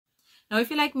Now, if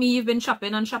you're like me, you've been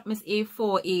shopping on Shop Miss A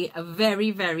for a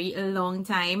very, very long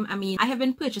time. I mean, I have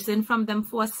been purchasing from them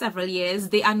for several years.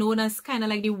 They are known as kind of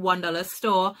like the $1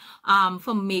 store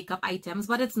for makeup items,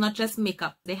 but it's not just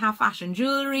makeup. They have fashion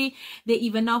jewelry. They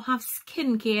even now have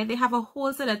skincare. They have a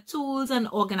whole set of tools and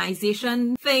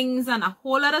organization things and a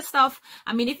whole lot of stuff.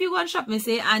 I mean, if you go on Shop Miss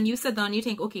A and you sit down, you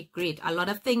think, okay, great. A lot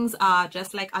of things are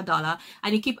just like $1,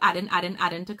 and you keep adding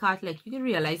to cart. Like, you can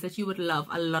realize that you would love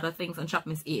a lot of things on Shop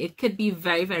Miss A. It could be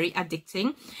very, very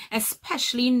addicting,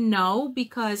 especially now,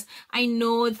 because I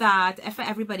know that for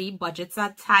everybody, budgets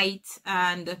are tight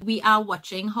and we are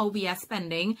watching how we are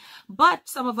spending, but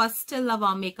some of us still love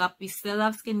our makeup, we still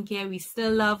love skincare, we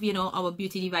still love, you know, our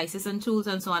beauty devices and tools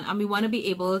and so on, and we want to be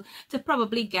able to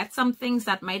probably get some things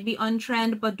that might be on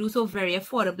trend but do so very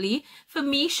affordably. For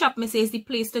me, Shop Miss A is the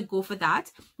place to go for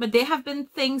that, but there have been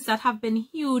things that have been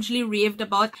hugely raved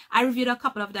about. I reviewed a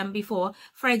couple of them before.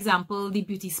 For example, the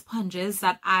beauty sponges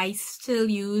that I still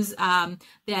use,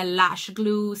 their lash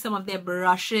glue, some of their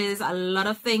brushes, a lot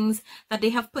of things that they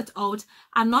have put out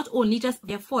are not only just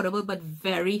affordable but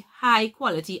very high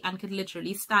quality and could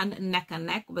literally stand neck and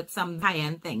neck with some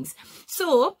high-end things.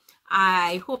 So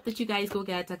I hope that you guys go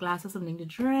get a glass of something to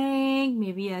drink,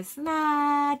 maybe a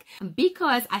snack,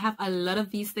 because I have a lot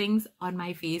of these things on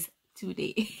my face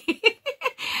today.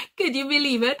 Could you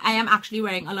believe it? I am actually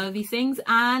wearing a lot of these things,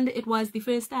 and it was the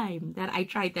first time that I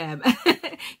tried them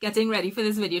getting ready for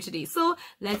this video today. So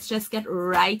let's just get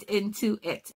right into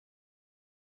it.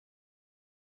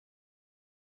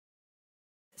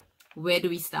 Where do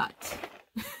we start?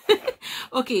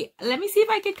 Okay, let me see if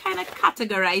I can kind of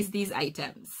categorize these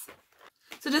items.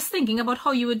 So just thinking about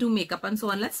how you would do makeup and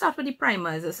so on. Let's start with the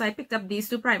primers. So I picked up these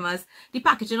two primers. The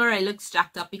packaging already looks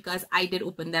jacked up because I did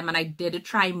open them and I did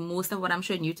try most of what I'm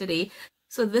showing you today.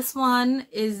 So this one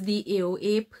is the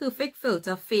AOA Perfect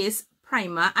Filter Face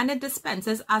Primer, and it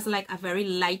dispenses as like a very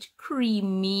light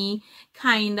creamy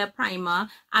kind of primer,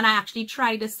 and I actually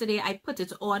tried this today. I put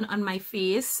it on my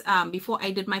face before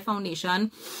I did my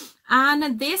foundation,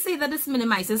 and they say that this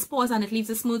minimizes pores and it leaves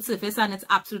a smooth surface, and it's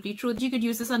absolutely true. You could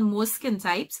use this on most skin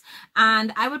types,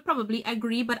 and I would probably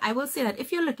agree, but I will say that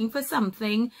if you're looking for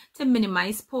something to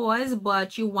minimize pores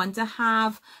but you want to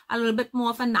have a little bit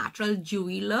more of a natural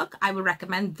dewy look, I would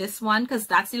recommend this one, because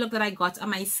that's the look that I got on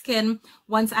my skin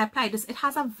once I applied this. It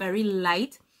has a very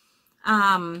light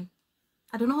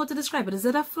I don't know how to describe it. Is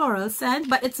it a floral scent?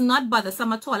 But it's not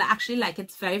bothersome at all. I actually like it.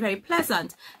 It's very, very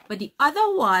pleasant. But the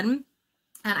other one,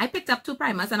 and I picked up two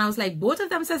primers, and I was like, both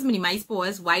of them says minimize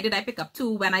pores. Why did I pick up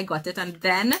two when I got it? And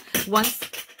then one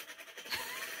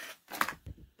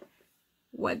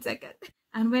second.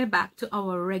 And we're back to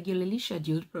our regularly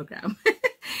scheduled program.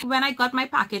 When I got my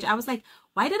package, I was like,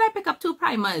 why did I pick up two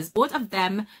primers? Both of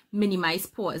them minimize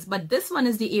pores, but this one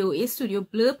is the AOA Studio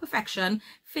Blur Perfection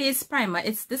Face Primer.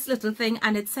 It's this little thing,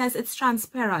 and it says it's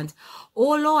transparent.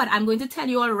 Oh Lord, I'm going to tell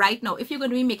you all right now, if you're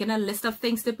going to be making a list of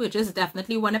things to purchase,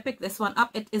 definitely want to pick this one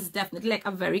up. It is definitely like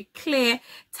a very clear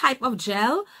type of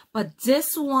gel, but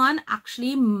this one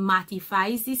actually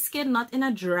mattifies the skin, not in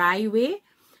a dry way,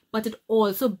 but it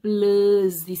also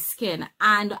blurs the skin.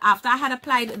 And after I had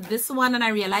applied this one and I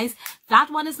realized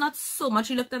that one is not so much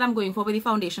the look that I'm going for with the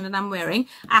foundation that I'm wearing,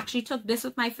 I actually took this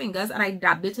with my fingers and I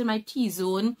dabbed it in my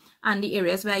T-zone and the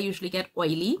areas where I usually get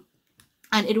oily,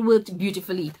 and it worked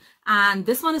beautifully. And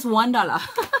this one is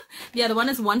 $1. The other one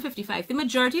is $1.55. The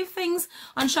majority of things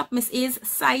on Shop Miss A's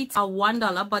site are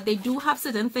 $1, but they do have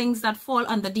certain things that fall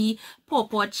under the Paw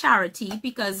charity,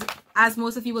 because as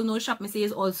most of you will know, Shop Miss A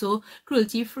is also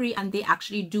cruelty free, and they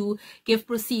actually do give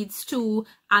proceeds to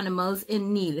animals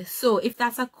in need. So if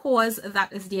that's a cause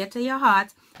that is dear to your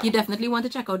heart, you definitely want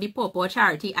to check out the Paw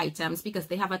charity items, because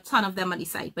they have a ton of them on the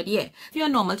site. But yeah, if you're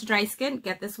normal to dry skin,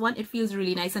 get this one. It feels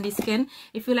really nice on the skin.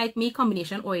 If you like me,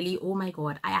 combination oily, oh my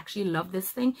god, I actually love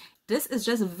this thing. This is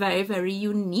just very, very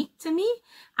unique to me,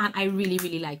 and I really,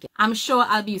 really like it. I'm sure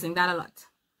I'll be using that a lot.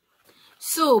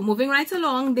 So moving right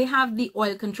along, they have the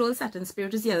oil control setting spray,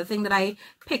 which is the other thing that I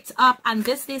picked up, and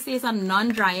this they say is a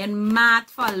non-drying matte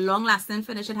for a long-lasting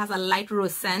finish. It has a light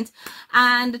rose scent,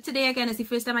 and today again is the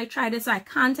first time I tried it, so I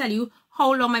can't tell you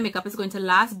how long my makeup is going to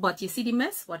last. But you see the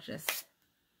mist? Watch this.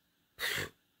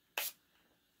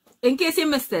 In case you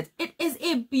missed it, it is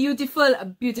a beautiful,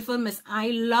 beautiful mist. I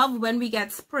love when we get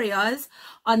sprayers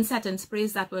on setting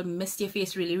sprays that will mist your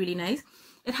face really, really nice.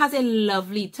 It has a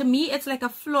lovely, to me, it's like a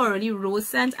florally rose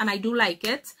scent, and I do like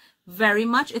it very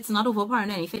much. It's not overpowering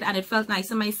or anything, and it felt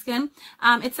nice on my skin.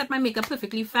 It set my makeup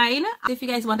perfectly fine. If you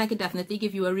guys want, I could definitely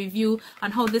give you a review on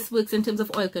how this works in terms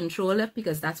of oil control,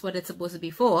 because that's what it's supposed to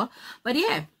be for. But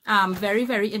yeah, very,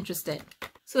 very interested.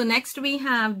 So next we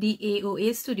have the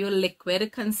AOA Studio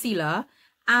Liquid Concealer.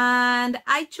 And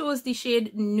I chose the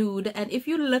shade Nude, and if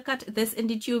you look at this in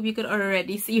the tube, you could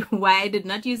already see why I did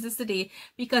not use this today,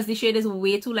 because the shade is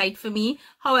way too light for me.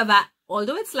 However,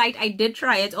 although it's light, I did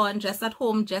try it on just at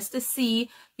home just to see,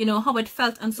 you know, how it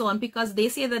felt and so on, because they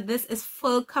say that this is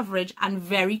full coverage and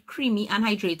very creamy and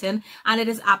hydrating, and it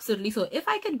is absolutely so. If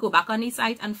I could go back on the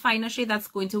site and find a shade that's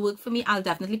going to work for me, I'll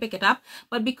definitely pick it up.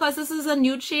 But because this is a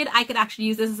nude shade, I could actually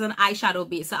use this as an eyeshadow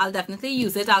base, so I'll definitely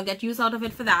use it. I'll get use out of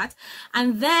it for that.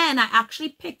 And then I actually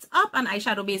picked up an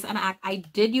eyeshadow base, and I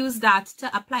did use that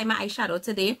to apply my eyeshadow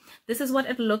today. This is what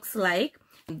it looks like.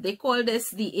 They call this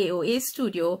the AOA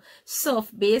Studio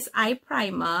Soft Base Eye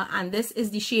Primer, and this is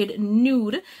the shade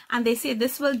Nude, and they say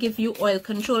this will give you oil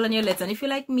control on your lids. And if you're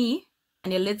like me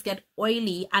and your lids get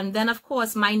oily, and then of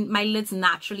course my lids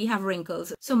naturally have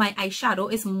wrinkles, so my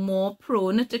eyeshadow is more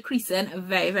prone to creasing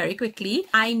very, very quickly,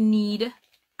 I need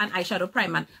an eyeshadow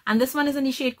primer. And this one is in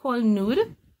the shade called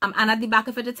Nude. And at the back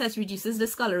of it, it says reduces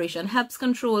discoloration, helps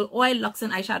control oil, locks in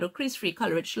eyeshadow, crease-free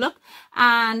coverage look.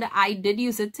 And I did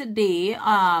use it today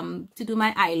to do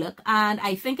my eye look, and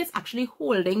I think it's actually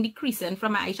holding the creasing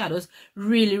from my eyeshadows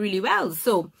really, really well.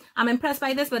 So I'm impressed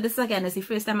by this, but this again is the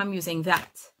first time I'm using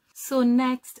that. So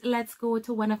next, let's go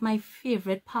to one of my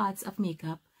favorite parts of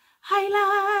makeup,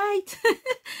 highlight.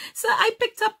 So I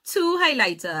picked up two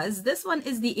highlighters. This one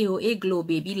is the AOA Glow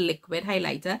Baby Liquid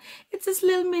Highlighter. It's this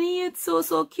little mini, it's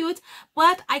so cute,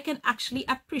 but I can actually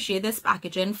appreciate this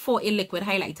packaging for a liquid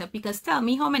highlighter, because tell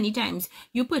me how many times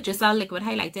you purchase a liquid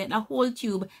highlighter in a whole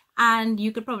tube, and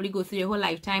you could probably go through your whole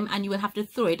lifetime and you will have to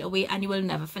throw it away and you will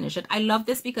never finish it. I love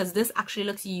this because this actually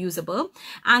looks usable,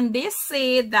 and they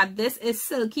say that this is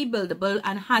silky buildable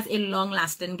and has a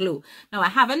long-lasting glow. Now I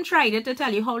haven't tried it to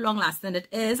tell you how long-lasting it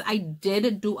is. I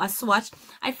did do a swatch.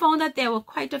 I found that there were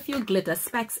quite a few glitter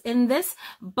specks in this,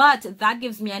 but that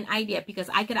gives me an idea, because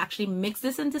I could actually mix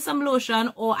this into some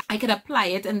lotion, or I could apply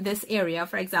it in this area.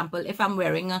 For example, if I'm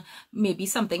wearing maybe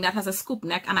something that has a scoop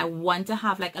neck and I want to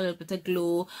have like a little bit of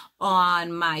glow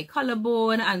on my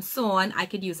collarbone and so on, I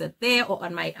could use it there, or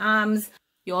on my arms.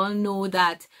 You all know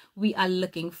that we are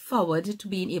looking forward to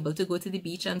being able to go to the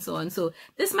beach and so on. So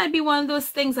this might be one of those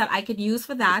things that I could use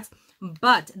for that.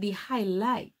 But the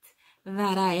highlight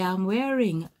that I am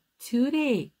wearing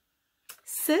today,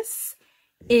 sis,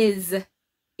 is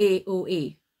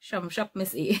AOA. Shop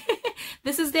Miss A.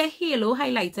 This is their Halo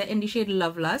highlighter in the shade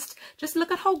Love Lust. Just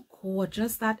look at how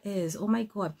gorgeous that is. Oh my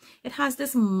god. It has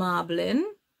this marbling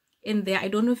in there. I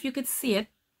don't know if you could see it.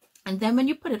 And then when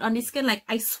you put it on the skin, like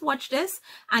I swatched this,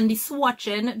 and the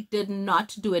swatching did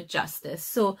not do it justice.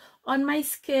 So on my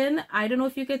skin, I don't know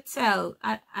if you could tell.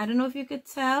 I don't know if you could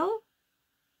tell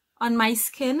on my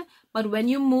skin, but when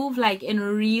you move like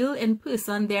in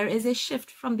person, there is a shift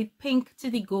from the pink to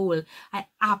the gold. I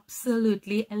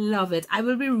absolutely love it. I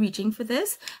will be reaching for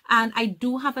this, and I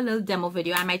do have a little demo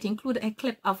video. I might include a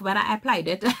clip of when I applied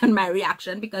it and my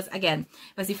reaction, because again,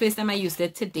 it was the first time I used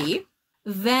it today.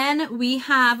 Then we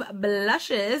have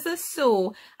blushes.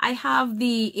 So I have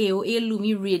the AOA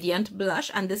Lumi Radiant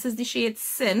Blush, and this is the shade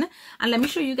Sin. And let me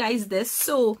show you guys this.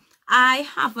 So I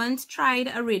haven't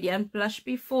tried a radiant blush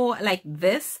before like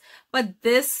this, but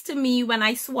this to me, when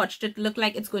I swatched it, looked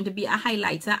like it's going to be a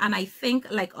highlighter, and I think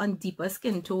like on deeper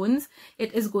skin tones,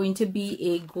 it is going to be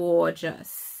a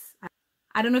gorgeous.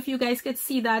 I don't know if you guys could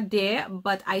see that there,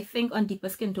 but I think on deeper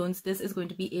skin tones, this is going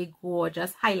to be a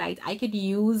gorgeous highlight. I could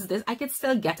use this. I could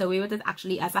still get away with it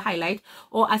actually as a highlight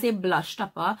or as a blush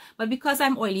topper. But because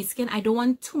I'm oily skin, I don't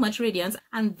want too much radiance.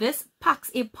 And this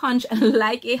packs a punch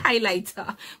like a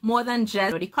highlighter, more than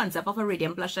just the concept of a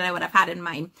radiant blush that I would have had in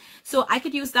mind. So I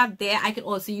could use that there. I could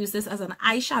also use this as an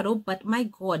eyeshadow. But my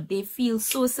God, they feel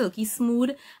so silky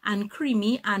smooth and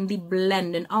creamy, and the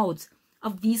blending out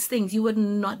of these things, you would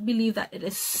not believe that it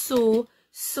is so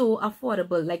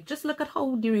affordable. Like, just look at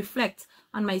how they reflect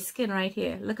on my skin right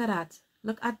here. Look at that.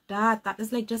 Look at that. That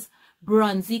is like just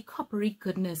bronzy coppery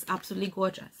goodness. Absolutely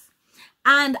gorgeous.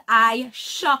 And I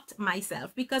shocked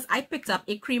myself because I picked up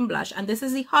a cream blush, and this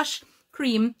is the Hush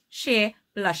Cream Shea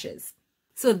Blushes.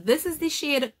 So this is the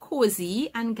shade Cozy,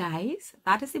 and guys,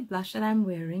 that is the blush that I'm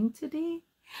wearing today.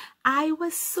 I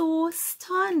was so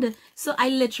stunned. So I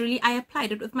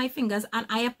applied it with my fingers, and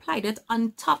I applied it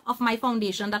on top of my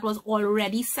foundation that was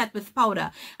already set with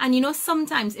powder. And you know,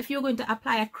 sometimes if you're going to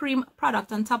apply a cream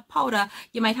product on top powder,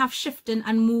 you might have shifting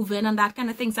and moving and that kind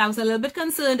of thing. So I was a little bit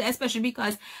concerned, especially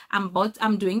because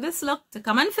I'm doing this look to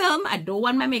come and film. I don't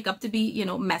want my makeup to be, you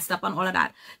know, messed up and all of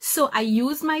that. So I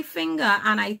used my finger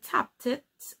and I tapped it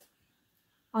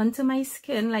onto my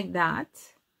skin like that.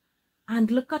 And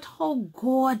look at how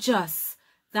gorgeous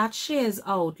that shares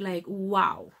out like,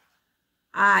 wow.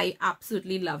 I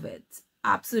absolutely love it.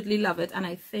 Absolutely love it. And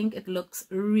I think it looks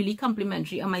really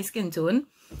complimentary on my skin tone.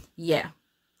 Yeah.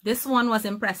 This one was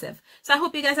impressive. So I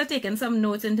hope you guys are taking some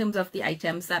notes in terms of the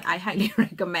items that I highly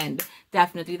recommend.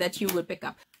 Definitely that you will pick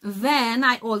up. Then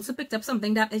I also picked up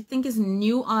something that I think is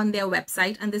new on their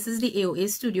website. And this is the AOA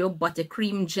Studio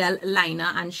Buttercream Gel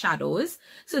Liner and Shadows.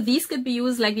 So these could be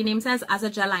used, like the name says, as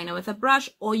a gel liner with a brush,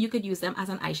 or you could use them as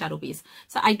an eyeshadow base.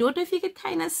 So I don't know if you could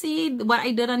kind of see what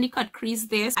I did on the cut crease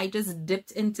there. I just dipped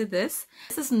into this.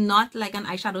 This is not like an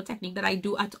eyeshadow technique that I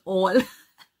do at all.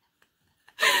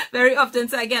 Very often.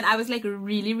 So again, I was like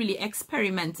really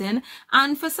experimenting,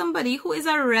 and for somebody who is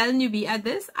a real newbie at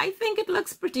this, I think it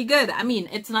looks pretty good. I mean,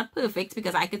 it's not perfect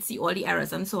because I could see all the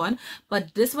errors and so on,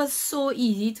 but this was so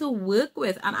easy to work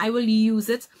with, and I will use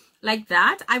it like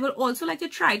that. I will also like to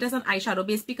try it as an eyeshadow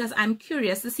base because I'm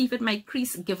curious to see if it might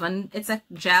crease given it's a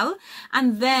gel.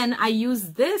 And then I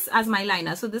use this as my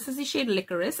liner. So this is the shade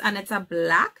Licorice, and it's a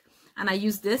black, and I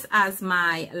use this as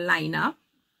my liner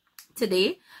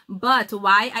today. But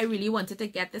why I really wanted to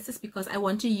get this is because I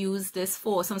want to use this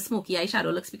for some smoky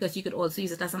eyeshadow looks, because you could also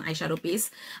use it as an eyeshadow base.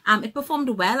 It performed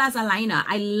well as a liner.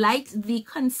 I liked the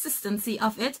consistency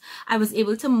of it. I was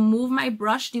able to move my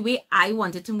brush the way I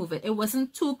wanted to move it. It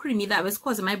wasn't too creamy that was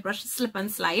causing my brush to slip and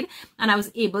slide, and I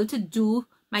was able to do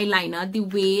my liner the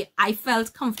way I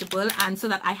felt comfortable, and so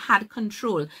that I had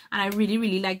control. And I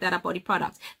really like that about the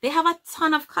product. They have a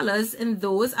ton of colors in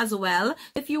those as well.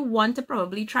 If you want to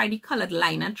probably try the colored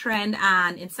liner trend,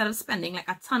 and instead of spending like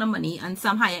a ton of money on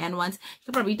some higher end ones, you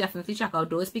could probably definitely check out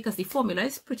those because the formula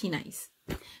is pretty nice.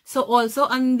 So also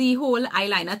on the whole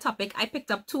eyeliner topic, I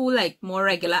picked up two like more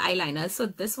regular eyeliners. So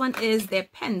this one is their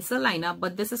pencil liner,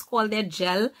 but this is called their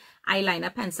gel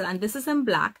eyeliner pencil, and this is in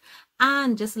black.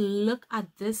 And just look at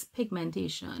this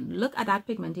pigmentation. Look at that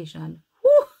pigmentation.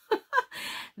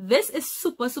 This is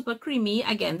super creamy.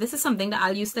 Again, this is something that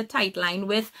I'll use the tight line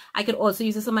with. I could also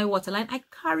use this on my waterline. I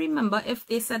can't remember if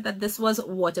they said that this was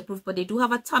waterproof, but they do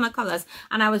have a ton of colors,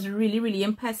 and I was really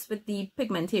impressed with the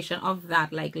pigmentation of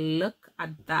that. Like, look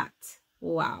at that.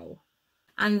 Wow.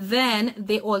 And then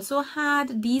they also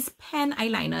had these pen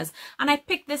eyeliners, and I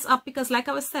picked this up because, like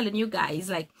I was telling you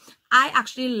guys, like I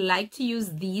actually like to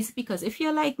use these because if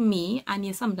you're like me and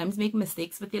you sometimes make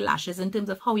mistakes with your lashes in terms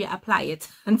of how you apply it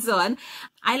and so on,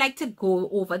 I like to go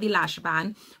over the lash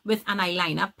band with an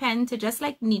eyeliner pen to just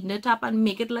like neaten it up and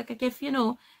make it look like if, you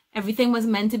know, everything was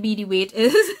meant to be the way it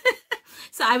is.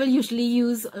 So I will usually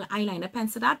use eyeliner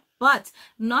pens for that, but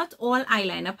not all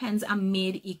eyeliner pens are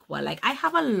made equal. Like I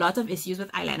have a lot of issues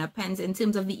with eyeliner pens in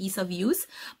terms of the ease of use,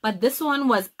 but this one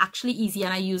was actually easy,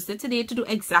 and I used it today to do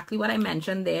exactly what I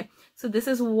mentioned there. So this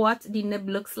is what the nib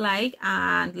looks like,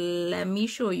 and let me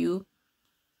show you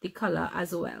the color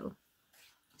as well.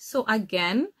 So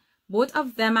again, both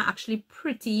of them are actually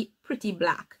pretty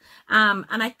black, and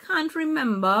I can't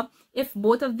remember if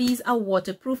both of these are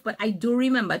waterproof, but I do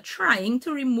remember trying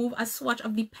to remove a swatch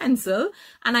of the pencil,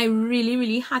 and I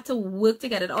really had to work to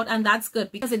get it out, and that's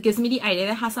good because it gives me the idea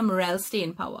that it has some real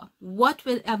staying power. What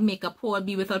will a makeup haul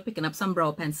be without picking up some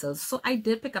brow pencils? So I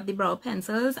did pick up the brow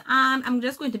pencils, and I'm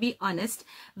just going to be honest,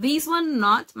 these were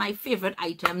not my favorite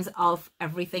items of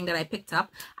everything that I picked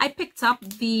up. I picked up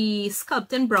the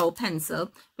Sculpting Brow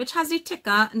Pencil, which has the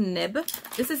thicker nib.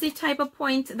 This is the type of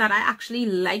point that I actually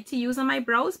like to use on my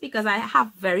brows because I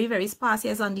have very sparse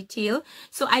hairs on the tail.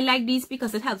 So I like these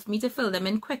because it helps me to fill them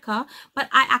in quicker. But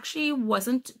I actually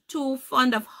wasn't too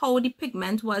fond of how the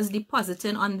pigment was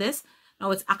depositing on this. Now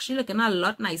it's actually looking a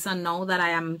lot nicer now that I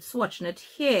am swatching it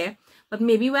here. But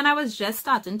maybe when I was just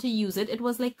starting to use it, it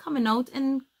was like coming out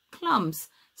in clumps.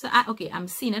 So okay, I'm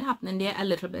seeing it happening there a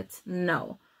little bit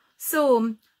now.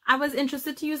 So I was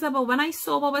interested to use that, but when I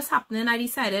saw what was happening, I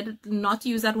decided not to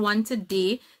use that one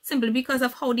today simply because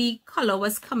of how the color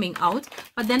was coming out.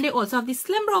 But then they also have the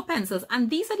slim brow pencils, and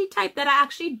these are the type that I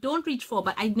actually don't reach for,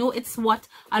 but I know it's what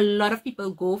a lot of people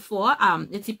go for.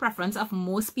 It's the preference of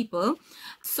most people,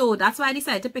 so that's why I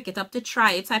decided to pick it up to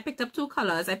try it. So I picked up two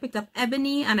colors. I picked up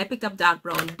ebony and I picked up dark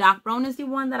brown. Dark brown is the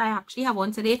one that I actually have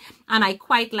on today, and I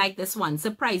quite like this one,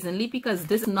 surprisingly, because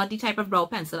this is not the type of brow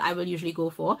pencil I will usually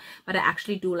go for, but I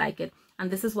actually do like it.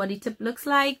 And this is what the tip looks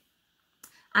like,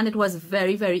 and it was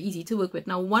very easy to work with.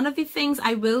 Now, one of the things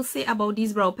I will say about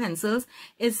these brow pencils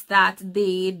is that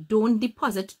they don't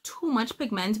deposit too much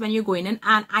pigment when you're going in,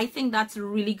 and I think that's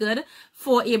really good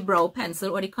for a brow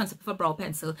pencil, or the concept of a brow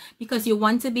pencil, because you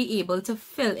want to be able to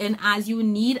fill in as you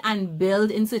need and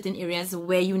build in certain areas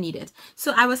where you need it.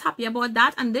 So I was happy about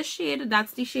that. And this shade,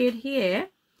 that's the shade here,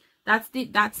 that's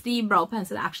the brow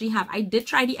pencil I actually have. I did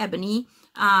try the ebony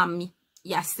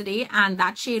yesterday, and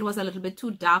that shade was a little bit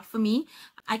too dark for me.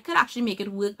 I could actually make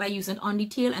it work by using it on the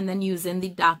tail and then using the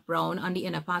dark brown on the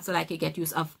inner part so that I could get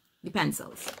use of the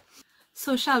pencils.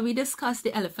 So shall we discuss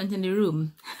the elephant in the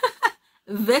room?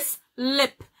 This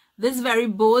lip, this very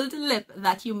bold lip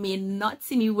that you may not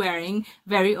see me wearing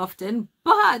very often,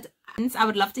 but I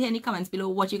would love to hear any comments below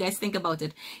what you guys think about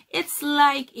it. It's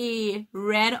like a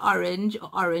red orange or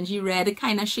orangey red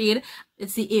kind of shade.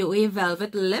 It's the AOA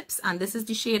Velvet Lips, and this is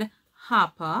the shade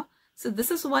Harper. So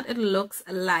this is what it looks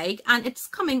like, and it's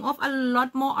coming off a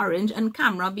lot more orange on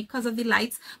camera because of the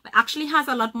lights, but actually has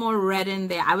a lot more red in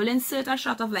there. I will insert a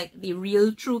shot of like the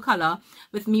real true color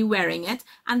with me wearing it,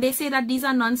 and they say that these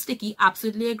are non-sticky.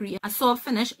 Absolutely agree. A soft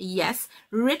finish, yes.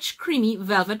 Rich creamy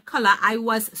velvet color. I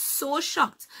was so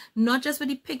shocked, not just with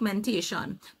the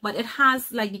pigmentation, but it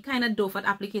has like the kind of doe foot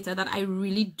applicator that I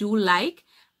really do like,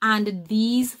 and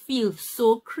these feel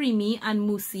so creamy and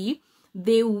moussey.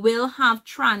 They will have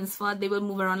transfer, they will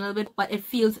move around a little bit, but it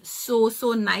feels so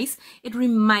nice. It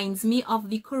reminds me of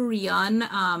the Korean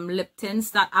lip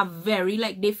tints that are very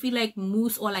like, they feel like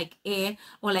mousse or like air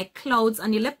or like clouds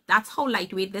on your lip. That's how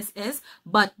lightweight this is,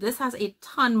 but this has a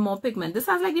ton more pigment. This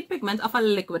has like the pigment of a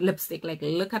liquid lipstick. Like,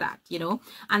 look at that, you know,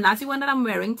 and that's the one that I'm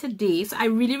wearing today. So I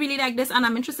really like this, and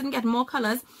I'm interested in getting more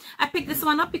colors. I picked this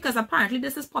one up because apparently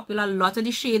this is popular. A lot of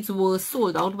the shades were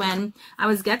sold out when I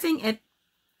was getting it.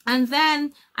 And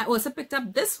then I also picked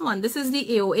up this one. This is the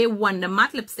AOA Wonder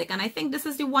Matte lipstick, and I think this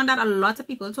is the one that a lot of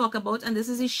people talk about, and this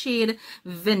is the shade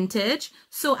Vintage.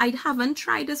 So I haven't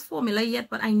tried this formula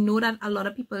yet, but I know that a lot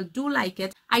of people do like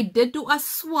it. I did do a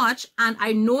swatch, and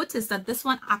I noticed that this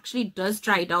one actually does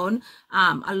dry down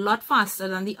a lot faster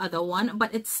than the other one,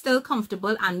 but it's still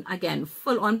comfortable, and again,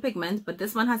 full on pigment. But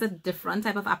this one has a different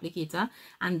type of applicator,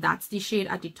 and that's the shade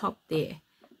at the top there.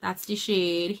 That's the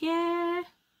shade here,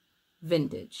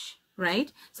 Vintage,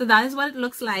 right? So that is what it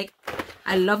looks like.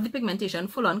 I love the pigmentation,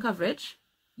 full on coverage,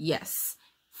 yes,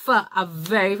 for a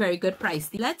very good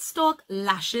price. Let's talk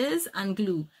lashes and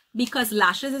glue, because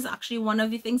lashes is actually one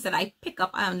of the things that I pick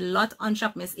up a lot on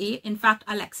Shop Miss A. In fact,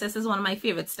 Alexis is one of my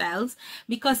favorite styles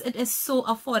because it is so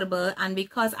affordable, and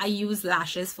because I use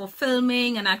lashes for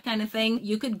filming and that kind of thing,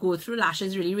 you could go through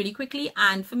lashes really quickly.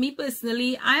 And for me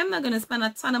personally, I am not going to spend a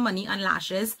ton of money on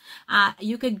lashes.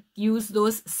 You could use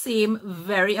those same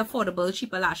very affordable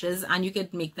cheaper lashes and you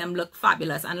could make them look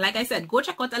fabulous. And like I said, go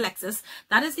check out Alexis.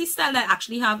 That is the style that I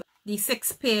actually have the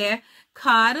 6-pair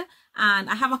card, and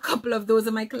I have a couple of those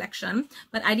in my collection,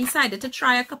 but I decided to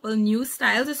try a couple new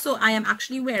styles. So I am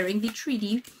actually wearing the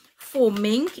 3D Foam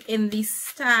Ink in the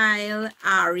style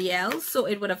Ariel. So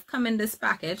it would have come in this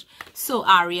package. So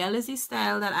Ariel is the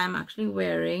style that I'm actually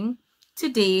wearing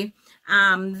today.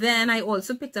 Then I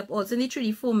also picked up, also in the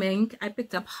 3D Foam Ink, I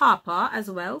picked up Harper as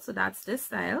well. So that's this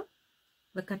style.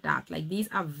 Look at that. Like, these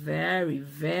are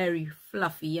very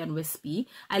fluffy and wispy.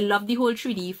 I love the whole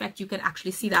 3D effect. You can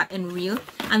actually see that in real.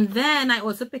 And then I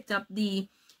also picked up the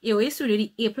AOA Studio,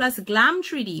 the A+ Glam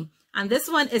 3D. And this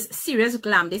one is Serious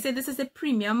Glam. They say this is a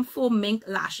premium foam mink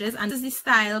lashes, and this is the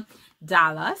style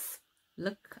Dallas.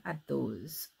 Look at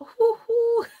those.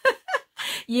 Ooh.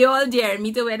 You all dare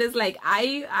me to wear this. Like,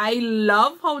 I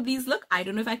love how these look. I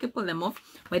don't know if I could pull them off,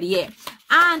 but yeah.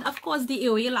 And of course, the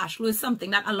AOA lash glue is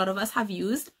something that a lot of us have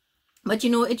used, but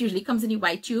you know, it usually comes in the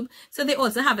white tube. So they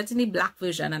also have it in the black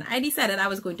version, and I decided I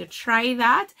was going to try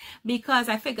that because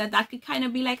I figured that could kind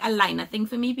of be like a liner thing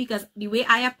for me, because the way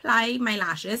I apply my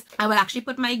lashes, I will actually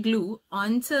put my glue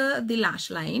onto the lash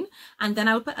line, and then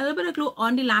I will put a little bit of glue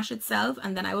on the lash itself,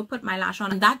 and then I will put my lash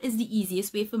on. And that is the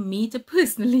easiest way for me to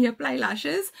personally apply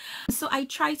lashes. So I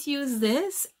try to use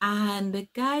this, and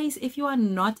guys, if you are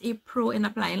not a pro in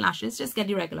applying lashes, just get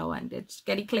the regular one. Just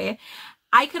get it clear.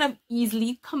 I could have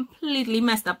easily completely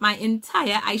messed up my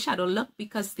entire eyeshadow look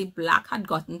because the black had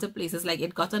gotten to places, like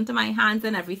it got onto my hands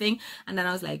and everything. And then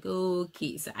I was like,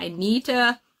 okay, so I need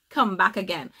to come back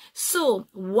again. So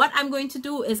what I'm going to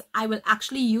do is I will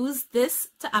actually use this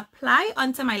to apply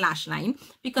onto my lash line,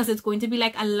 because it's going to be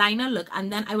like a liner look,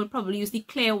 and then I will probably use the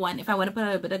clear one if I want to put a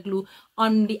little bit of glue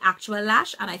on the actual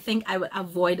lash, and I think I will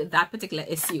avoid that particular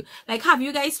issue. Like, have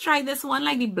you guys tried this one,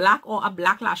 like the black or a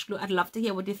black lash glue? I'd love to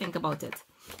hear what you think about it.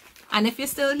 And if you're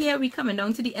still here, we're coming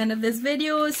down to the end of this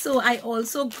video. So I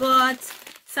also got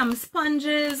some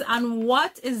sponges, and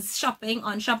what is shopping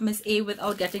on Shop Miss A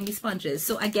without getting the sponges?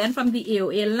 So again, from the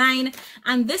AOA line,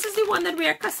 and this is the one that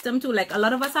we're accustomed to. Like, a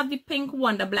lot of us have the pink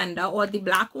Wonder Blender or the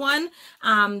black one.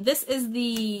 This is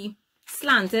the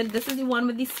slanted. This is the one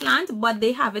with the slant, but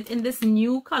they have it in this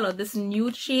new color, this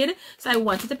nude shade. So I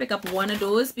wanted to pick up one of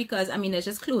those because I mean it's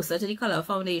just closer to the color of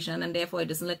foundation and therefore it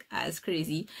doesn't look as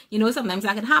crazy. You know, sometimes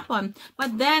that can happen.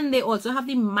 But then they also have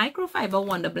the microfiber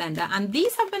wonder blender, and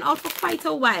these have been out for quite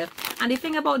a while. And the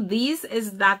thing about these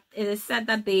is that it is said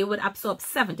that they would absorb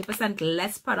 70%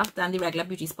 less product than the regular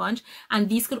beauty sponge, and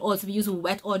these could also be used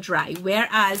wet or dry,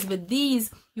 whereas with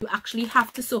these you actually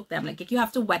have to soak them. Like you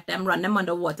have to wet them, run them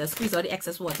under water, squeeze out the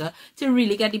excess water to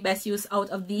really get the best use out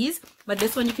of these. But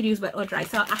this one you could use wet or dry.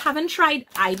 So I haven't tried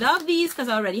either of these because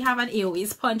I already have an AOA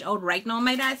sponge out right now on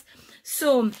my desk.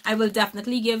 So I will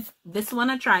definitely give this one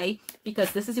a try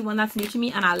because this is the one that's new to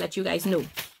me, and I'll let you guys know.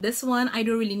 This one, I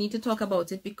don't really need to talk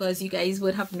about it because you guys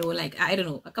would have known, like, I don't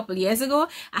know, a couple of years ago,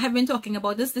 I have been talking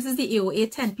about this. This is the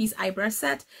AOA 10-piece eyebrow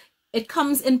set. It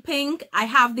comes in pink. I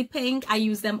have the pink. I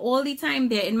use them all the time.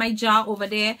 They're in my jar over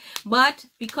there. But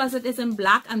because it is in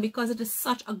black and because it is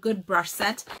such a good brush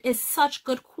set, it's such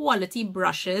good quality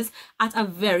brushes at a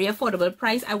very affordable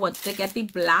price, I wanted to get the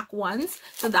black ones.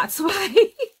 So that's why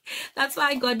that's why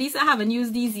I got these. I haven't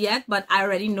used these yet, but I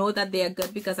already know that they are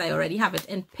good because I already have it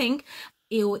in pink.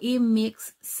 AOA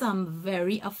makes some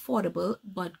very affordable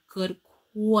but good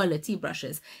quality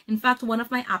brushes. In fact, one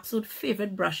of my absolute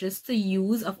favorite brushes to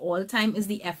use of all time is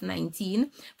the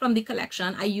F19 from the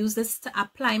collection. I use this to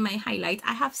apply my highlight.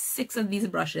 I have 6 of these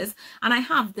brushes and I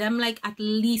have them like at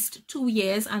least 2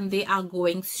 years and they are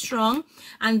going strong.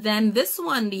 And then this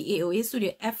one, the AOA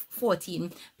Studio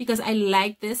F14, because I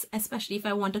like this, especially if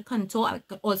I want to contour. I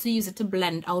could also use it to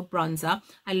blend out bronzer.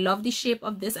 I love the shape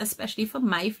of this, especially for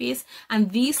my face.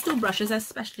 And these 2 brushes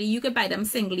especially, you could buy them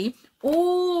singly.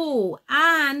 Oh,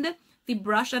 and the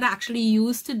brush that I actually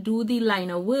use to do the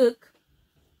liner work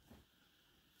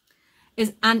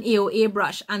is an AOA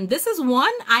brush, and this is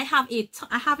one I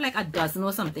have like a dozen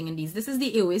or something in these. This is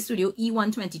the AOA Studio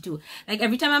E122. Like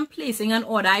every time I'm placing an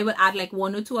order, I will add like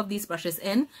 1 or 2 of these brushes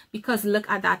in because look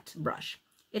at that brush.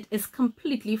 It is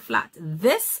completely flat.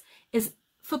 This is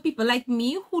for people like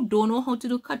me who don't know how to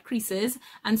do cut creases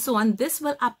and so on. This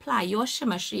will apply your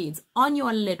shimmer shades on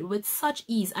your lid with such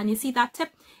ease. And you see that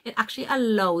tip? It actually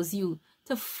allows you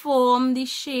to form the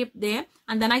shape there.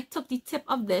 And then I took the tip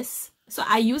of this. So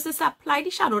I use this to apply the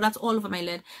shadow that's all over my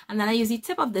lid. And then I use the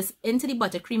tip of this into the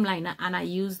buttercream liner. And I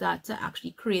use that to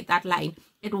actually create that line.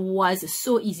 It was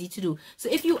so easy to do. So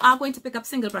if you are going to pick up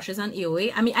single brushes on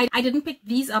AOA, I mean, I didn't pick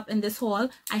these up in this haul.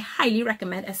 I highly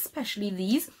recommend, especially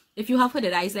these. If you have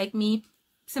hooded eyes like me,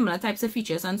 similar types of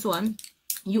features and so on,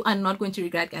 you are not going to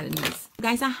regret getting these.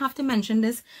 Guys, I have to mention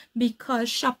this because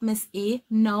Shop Miss A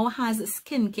now has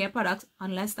skincare products,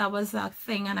 unless that was a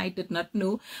thing and I did not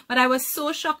know. But I was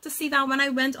so shocked to see that when I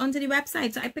went onto the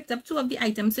website. So I picked up 2 of the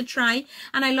items to try,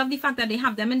 and I love the fact that they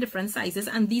have them in different sizes,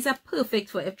 and these are perfect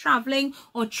for if traveling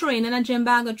or throwing in a gym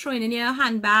bag or throwing in your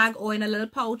handbag or in a little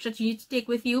pouch that you need to take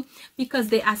with you, because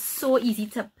they are so easy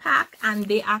to pack and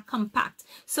they are compact.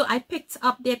 So I picked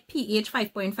up their pH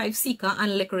 5.5 Seeker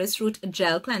and Licorice Root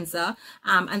Gel Cleanser,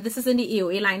 and this is in the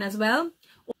AOA line as well.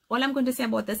 All I'm going to say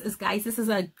about this is, guys, this is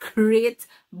a great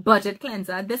budget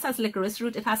cleanser. This has licorice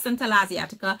root, it has Centella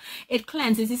Asiatica, it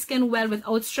cleanses the skin well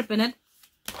without stripping it.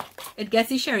 It gets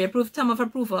the Sheri approved thumb of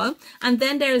approval. And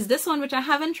then there is this one which I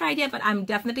haven't tried yet, but I'm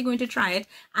definitely going to try it.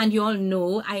 And you all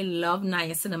know I love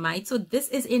niacinamide. So this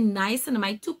is a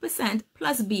niacinamide 2%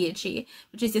 plus BHA,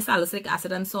 which is the salicylic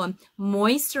acid and so on,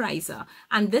 moisturizer.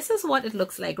 And this is what it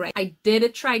looks like, right? I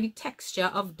did try the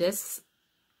texture of this,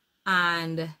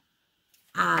 and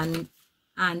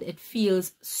it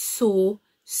feels so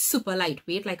super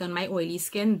lightweight, like on my oily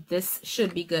skin. This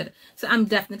should be good. So I'm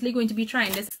definitely going to be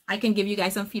trying this. I can give you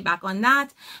guys some feedback on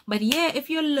that. But yeah, if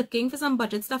you're looking for some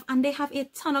budget stuff, and they have a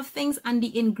ton of things and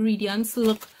the ingredients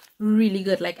look really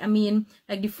good. Like, I mean,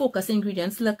 like the focus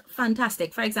ingredients look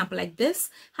fantastic. For example, like this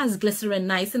has glycerin,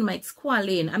 niacinamide,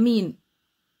 squalane. I mean,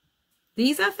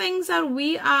 these are things that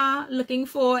we are looking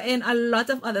for in a lot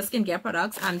of other skincare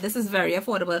products, and this is very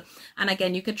affordable. And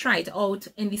again, you could try it out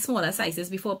in the smaller sizes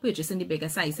before purchasing the bigger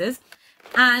sizes.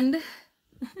 And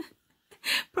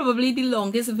probably the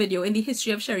longest video in the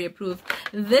history of Sheri Approved.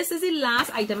 This is the last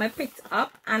item I picked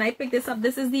up, and I picked this up.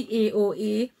 This is the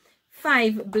AOA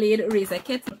 5-blade razor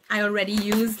kit. I already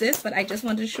used this, but I just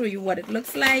want to show you what it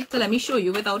looks like. So let me show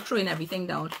you without throwing everything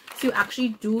down. So you actually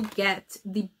do get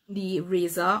the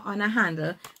razor on a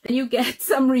handle, then you get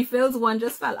some refills. One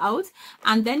just fell out,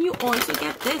 and then you also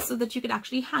get this so that you could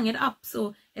actually hang it up.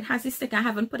 So it has this sticker. I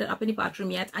haven't put it up in the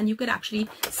bathroom yet, and you could actually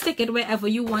stick it wherever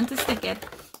you want to stick it.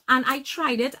 and I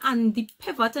tried it, and the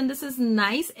pivot, and this is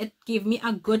nice. It gave me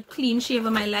a good clean shave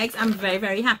of my legs. I'm very,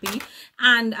 very happy.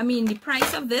 And I mean, the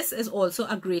price of this is also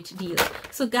a great deal.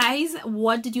 So guys,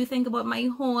 what did you think about my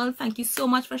haul? Thank you so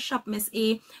much for Shop Miss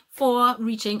A for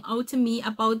reaching out to me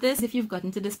about this. If you've gotten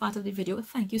to this part of the video,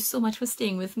 thank you so much for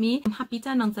staying with me. I'm happy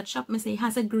to announce that Shop Miss A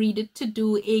has agreed to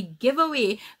do a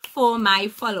giveaway for my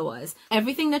followers.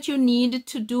 Everything that you need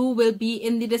to do will be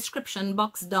in the description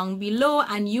box down below,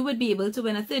 and you would be able to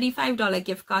win a $35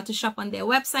 gift card to shop on their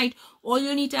website. All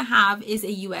you need to have is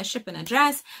a US shipping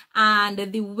address,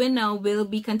 and the winner will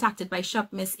be contacted by Shop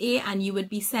Miss A, and you would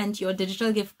be sent your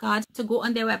digital gift card to go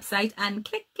on their website and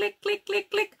click,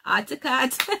 add to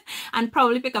cart, and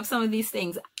probably pick up some of these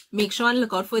things. Make sure and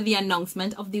look out for the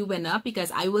announcement of the winner,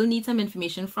 because I will need some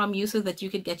information from you so that you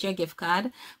could get your gift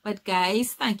card. But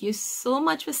guys, thank you so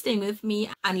much for staying with me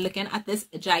and looking at this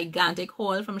gigantic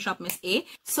haul from Shop Miss A.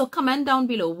 So comment down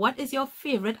below, what is your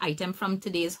favorite item from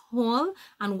today's haul,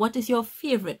 and what is your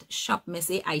favorite Shop Miss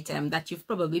A item that you've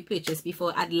probably purchased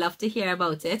before? I'd love to hear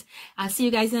about it. I'll see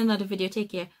you guys in another video.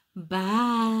 Take care.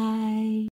 Bye.